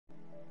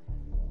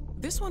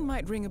This one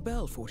might ring a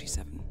bell,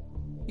 47.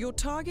 Your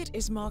target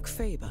is Mark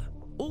Faber,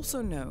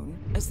 also known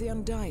as the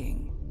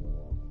Undying.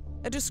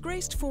 A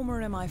disgraced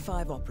former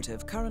MI5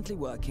 operative currently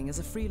working as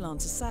a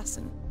freelance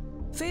assassin.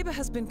 Faber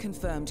has been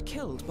confirmed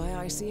killed by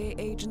ICA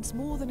agents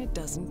more than a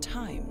dozen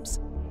times.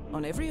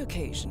 On every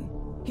occasion,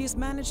 he has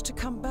managed to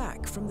come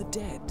back from the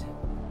dead.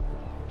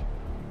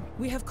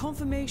 We have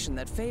confirmation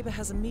that Faber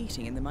has a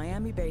meeting in the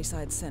Miami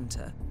Bayside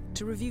Center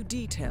to review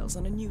details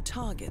on a new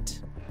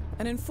target.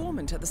 An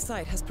informant at the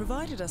site has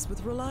provided us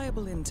with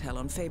reliable intel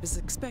on Faber's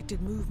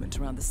expected movement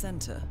around the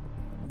center.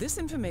 This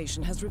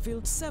information has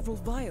revealed several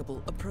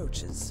viable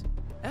approaches.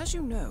 As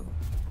you know,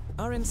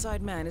 our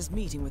inside man is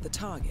meeting with the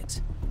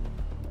target.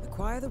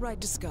 Acquire the right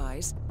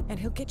disguise, and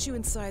he'll get you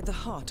inside the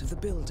heart of the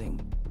building.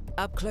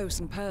 Up close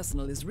and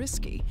personal is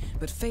risky,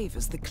 but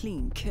favors the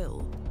clean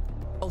kill.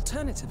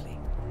 Alternatively,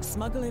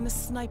 smuggle in a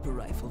sniper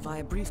rifle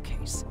via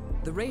briefcase.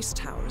 The race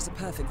tower is a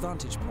perfect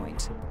vantage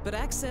point, but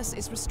access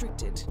is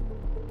restricted.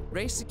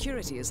 Race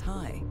security is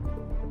high.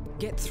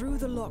 Get through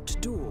the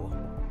locked door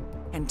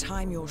and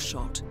time your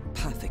shot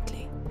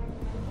perfectly.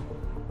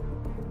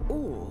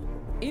 Or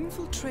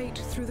infiltrate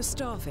through the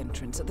staff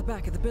entrance at the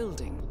back of the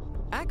building.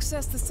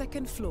 Access the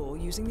second floor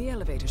using the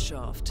elevator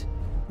shaft.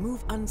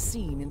 Move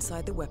unseen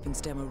inside the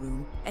weapons demo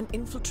room and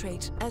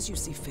infiltrate as you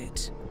see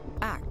fit.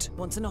 Act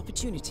once an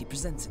opportunity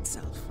presents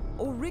itself.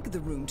 Or rig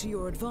the room to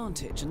your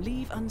advantage and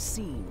leave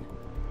unseen.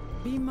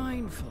 Be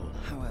mindful,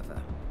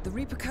 however. The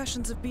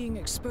repercussions of being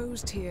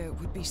exposed here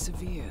would be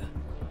severe.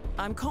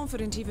 I'm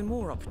confident even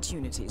more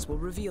opportunities will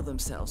reveal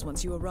themselves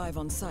once you arrive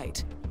on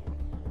site.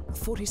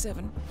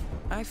 47,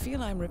 I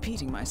feel I'm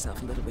repeating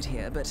myself a little bit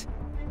here, but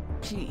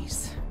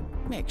please,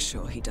 make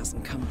sure he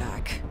doesn't come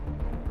back.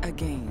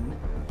 Again.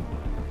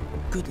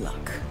 Good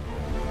luck.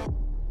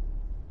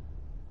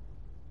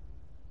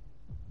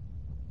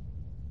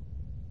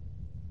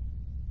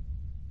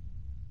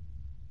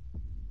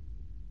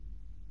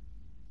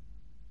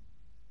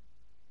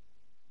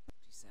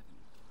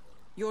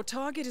 Your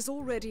target is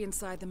already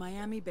inside the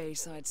Miami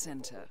Bayside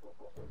Center.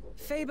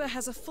 Faber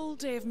has a full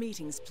day of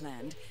meetings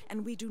planned,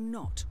 and we do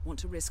not want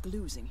to risk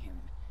losing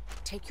him.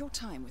 Take your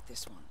time with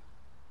this one.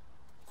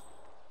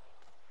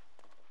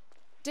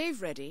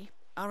 Dave Reddy,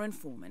 our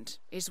informant,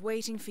 is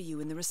waiting for you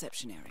in the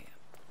reception area.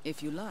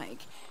 If you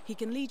like, he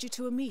can lead you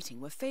to a meeting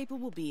where Faber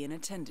will be in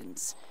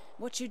attendance.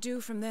 What you do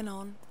from then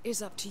on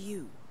is up to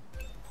you.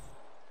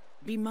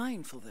 Be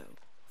mindful, though.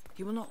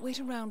 He will not wait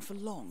around for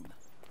long.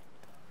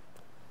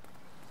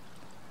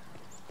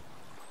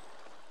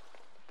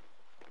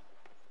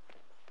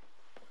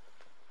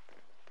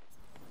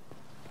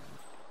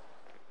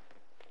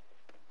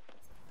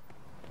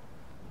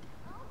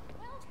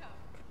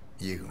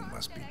 You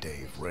must be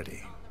Dave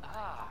Reddy.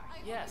 Ah,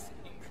 yes.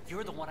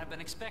 You're the one I've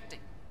been expecting.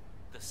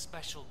 The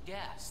special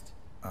guest.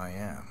 I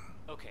am.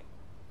 Okay,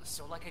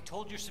 so like I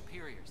told your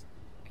superiors,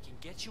 I can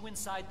get you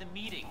inside the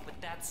meeting, but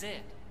that's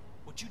it.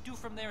 What you do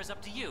from there is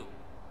up to you.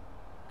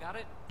 Got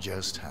it?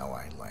 Just how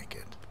I like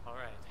it. All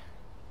right.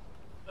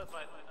 But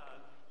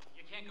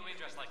you can't go in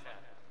dressed like that.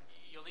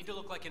 You'll need to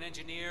look like an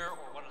engineer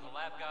or one of the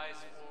lab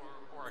guys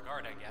or a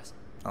guard, I guess.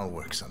 I'll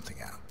work something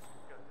out.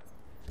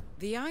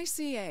 The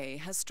ICA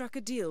has struck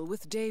a deal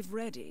with Dave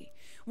Reddy,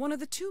 one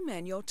of the two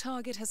men your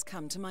target has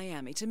come to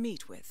Miami to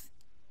meet with.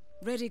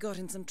 Reddy got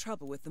in some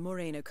trouble with the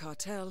Moreno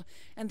cartel,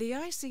 and the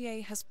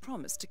ICA has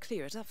promised to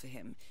clear it up for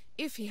him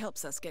if he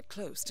helps us get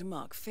close to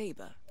Mark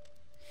Faber.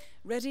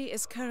 Reddy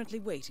is currently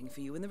waiting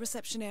for you in the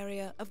reception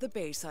area of the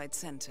Bayside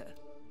Center.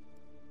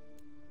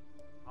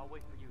 I'll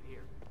wait for you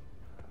here.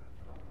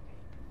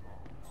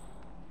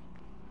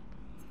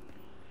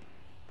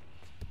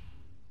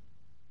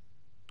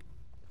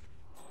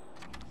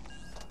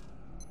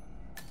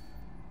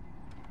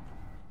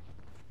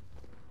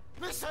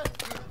 Listen!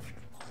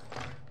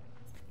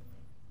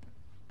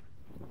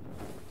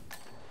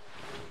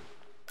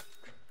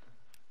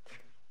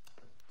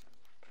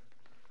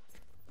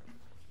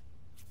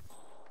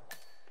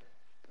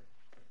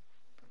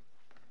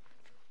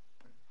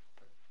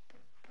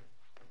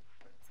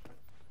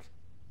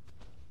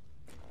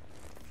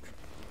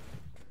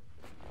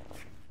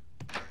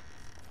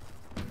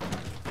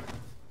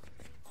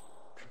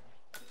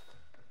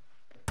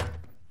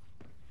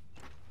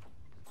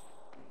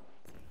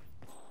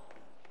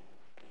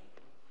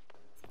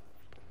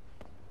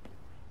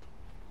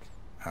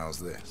 How's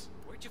this?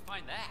 Where'd you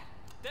find that?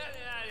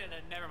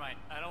 Never mind.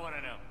 I don't want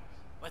to know.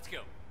 Let's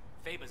go.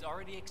 Faber's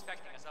already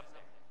expecting us up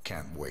there.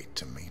 Can't wait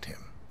to meet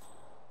him.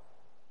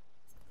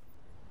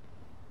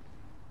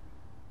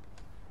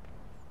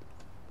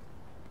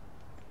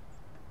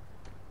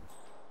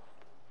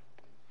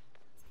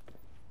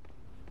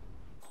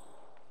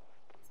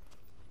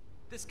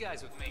 This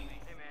guy's with me.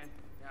 Hey, man.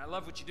 Yeah, I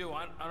love what you do.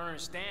 I don't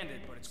understand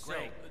it, but it's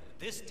great. So,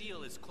 this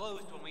deal is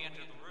closed when we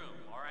enter the room,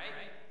 all right?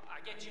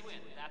 I get you in,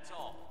 that's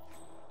all.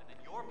 And then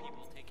your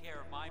people take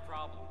care of my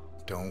problem.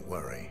 Don't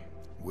worry.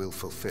 We'll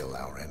fulfill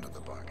our end of the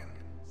bargain.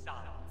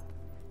 Stop.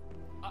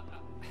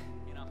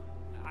 You know,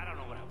 I don't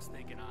know what I was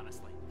thinking,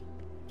 honestly.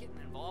 Getting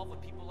involved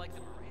with people like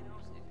the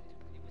Morenos,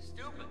 it was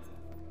stupid.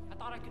 I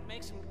thought thought I could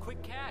make some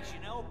quick cash,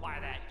 you know? Buy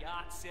that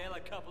yacht, sail a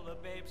couple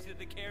of babes to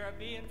the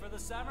Caribbean for the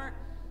summer.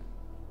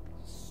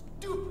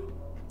 Stupid!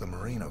 The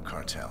Merino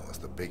cartel is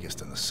the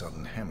biggest in the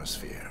Southern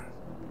Hemisphere.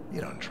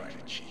 You don't try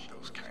to cheat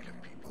those kind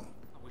of people.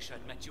 I wish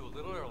I'd met you a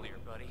little earlier,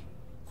 buddy.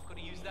 Could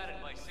have used that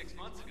advice 6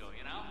 months ago,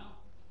 you know?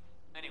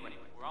 Anyway,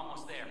 we're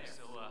almost there,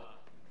 so,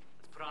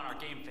 let's put on our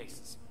game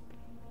faces.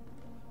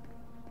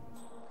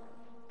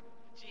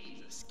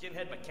 Jeez, a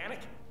skinhead mechanic?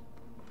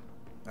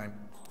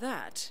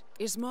 That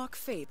is Mark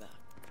Faber,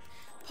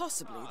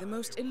 possibly the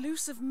most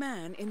elusive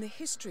man in the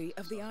history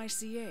of the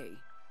ICA.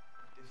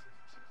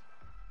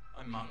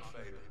 I'm Mark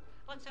Faber.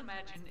 Let's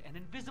imagine an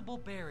invisible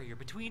barrier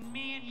between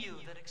me and you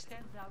that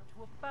extends out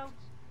to about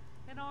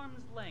an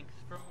arm's length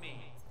from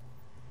me.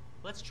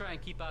 Let's try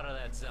and keep out of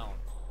that zone.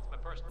 It's my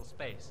personal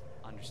space,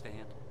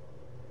 understand?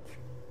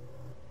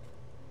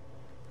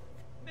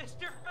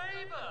 Mr.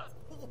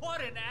 Faber!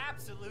 What an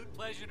absolute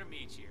pleasure to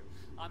meet you.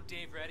 I'm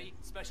Dave Reddy,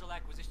 Special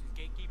Acquisitions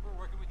Gatekeeper,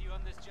 working with you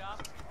on this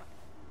job.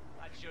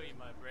 I'd show you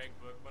my break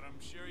book, but I'm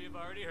sure you've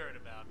already heard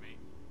about me.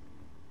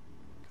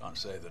 Can't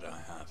say that I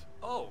have.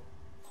 Oh,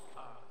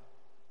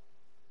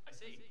 I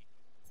see.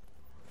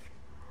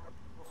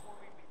 Before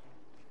we begin,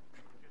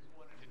 I just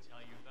wanted to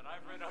tell you that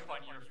I've read up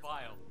on your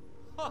file.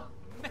 Oh,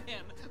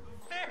 man,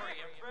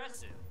 very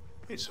impressive.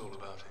 It's all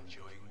about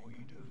enjoying what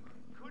you do.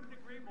 Couldn't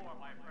agree more,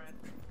 my friend.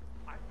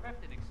 I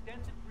prepped an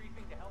extensive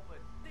briefing to help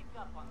us think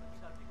up on the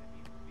subject that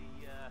needs to be,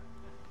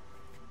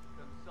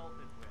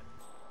 consulted with.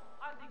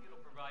 I think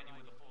it'll provide you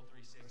with a full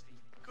 360.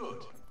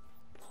 Good.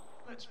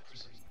 Let's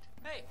proceed.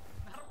 Hey,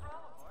 not a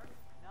problem, Mark.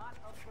 Not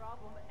a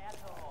problem at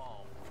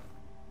all.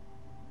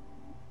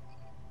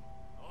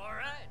 All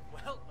right,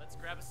 well, let's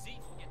grab a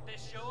seat and get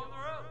this show on the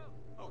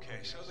road.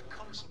 Okay, so the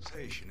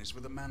consultation is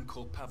with a man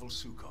called Pavel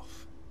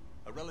Sukov,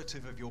 a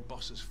relative of your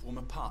boss's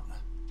former partner.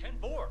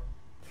 10-4.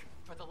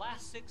 For the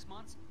last 6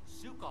 months,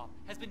 Sukov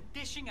has been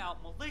dishing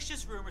out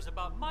malicious rumors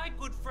about my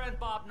good friend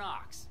Bob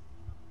Knox.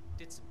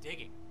 Did some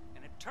digging,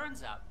 and it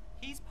turns out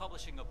he's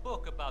publishing a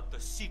book about the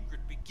secret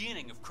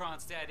beginning of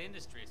Kronstadt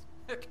Industries.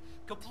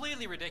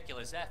 Completely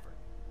ridiculous effort.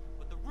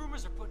 But the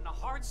rumors are putting a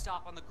hard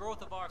stop on the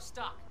growth of our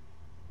stock.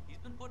 He's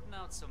been putting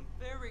out some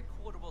very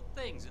quotable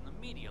things in the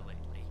media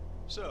lately.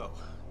 So,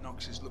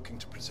 Knox is looking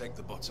to protect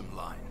the bottom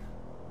line.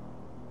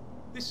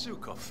 This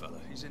Sukov fella,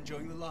 he's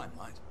enjoying the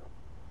limelight.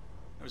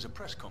 There was a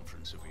press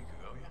conference a week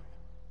ago, yeah?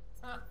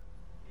 Huh.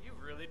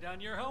 You've really done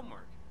your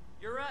homework.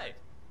 You're right.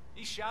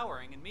 He's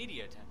showering in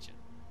media attention.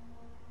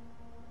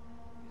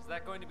 Is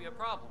that going to be a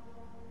problem?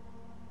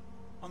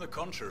 On the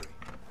contrary,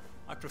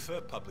 I prefer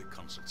public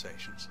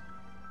consultations.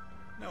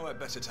 Nowhere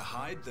better to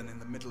hide than in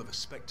the middle of a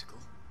spectacle.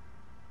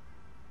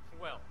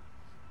 Well,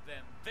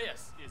 then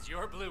this is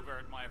your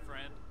bluebird, my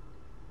friend.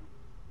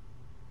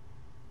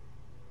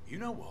 You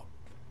know what?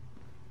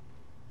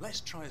 Let's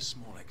try a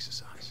small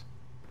exercise.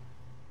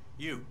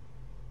 You.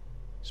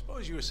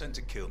 Suppose you were sent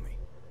to kill me.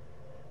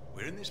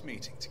 We're in this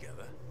meeting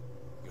together.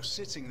 You're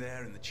sitting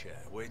there in the chair,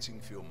 waiting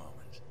for your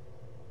moment.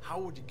 How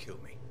would you kill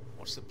me?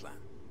 What's the plan?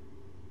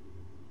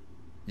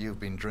 You've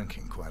been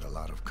drinking quite a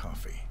lot of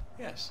coffee.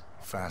 Yes.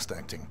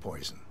 Fast-acting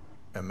poison.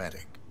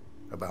 Emetic.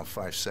 About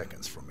 5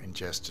 seconds from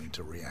ingestion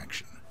to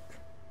reaction.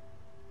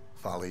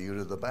 Follow you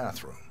to the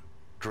bathroom.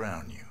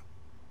 Drown you.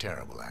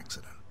 Terrible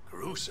accident.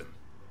 Gruesome.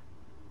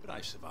 But I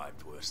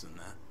survived worse than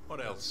that.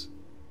 What else?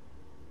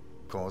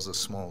 Cause a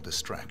small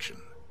distraction.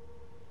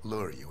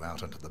 Lure you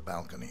out onto the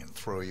balcony and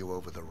throw you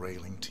over the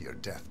railing to your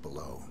death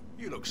below.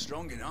 You look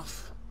strong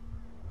enough.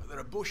 But there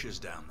are bushes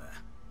down there.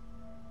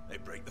 They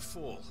break the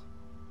fall.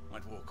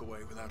 I'd walk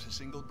away without a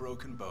single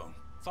broken bone.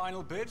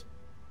 Final bit?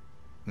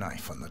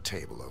 Knife on the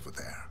table over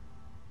there.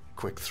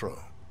 Quick throw.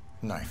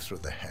 Knife through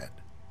the head.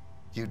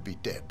 You'd be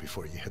dead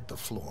before you hit the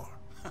floor.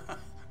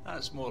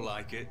 That's more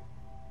like it.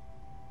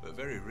 But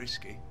very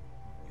risky.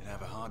 You'd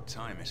have a hard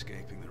time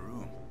escaping the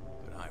room.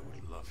 But I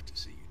would love to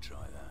see you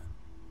try that.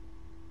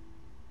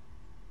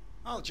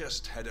 I'll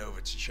just head over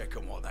to check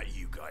on what that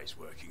you guy's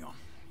working on.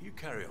 You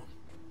carry on.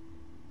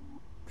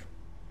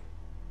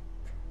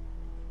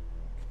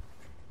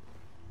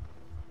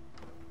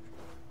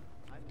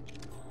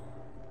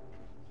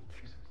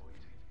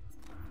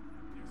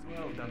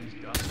 Well done,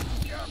 Doc.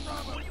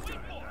 What are you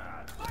waiting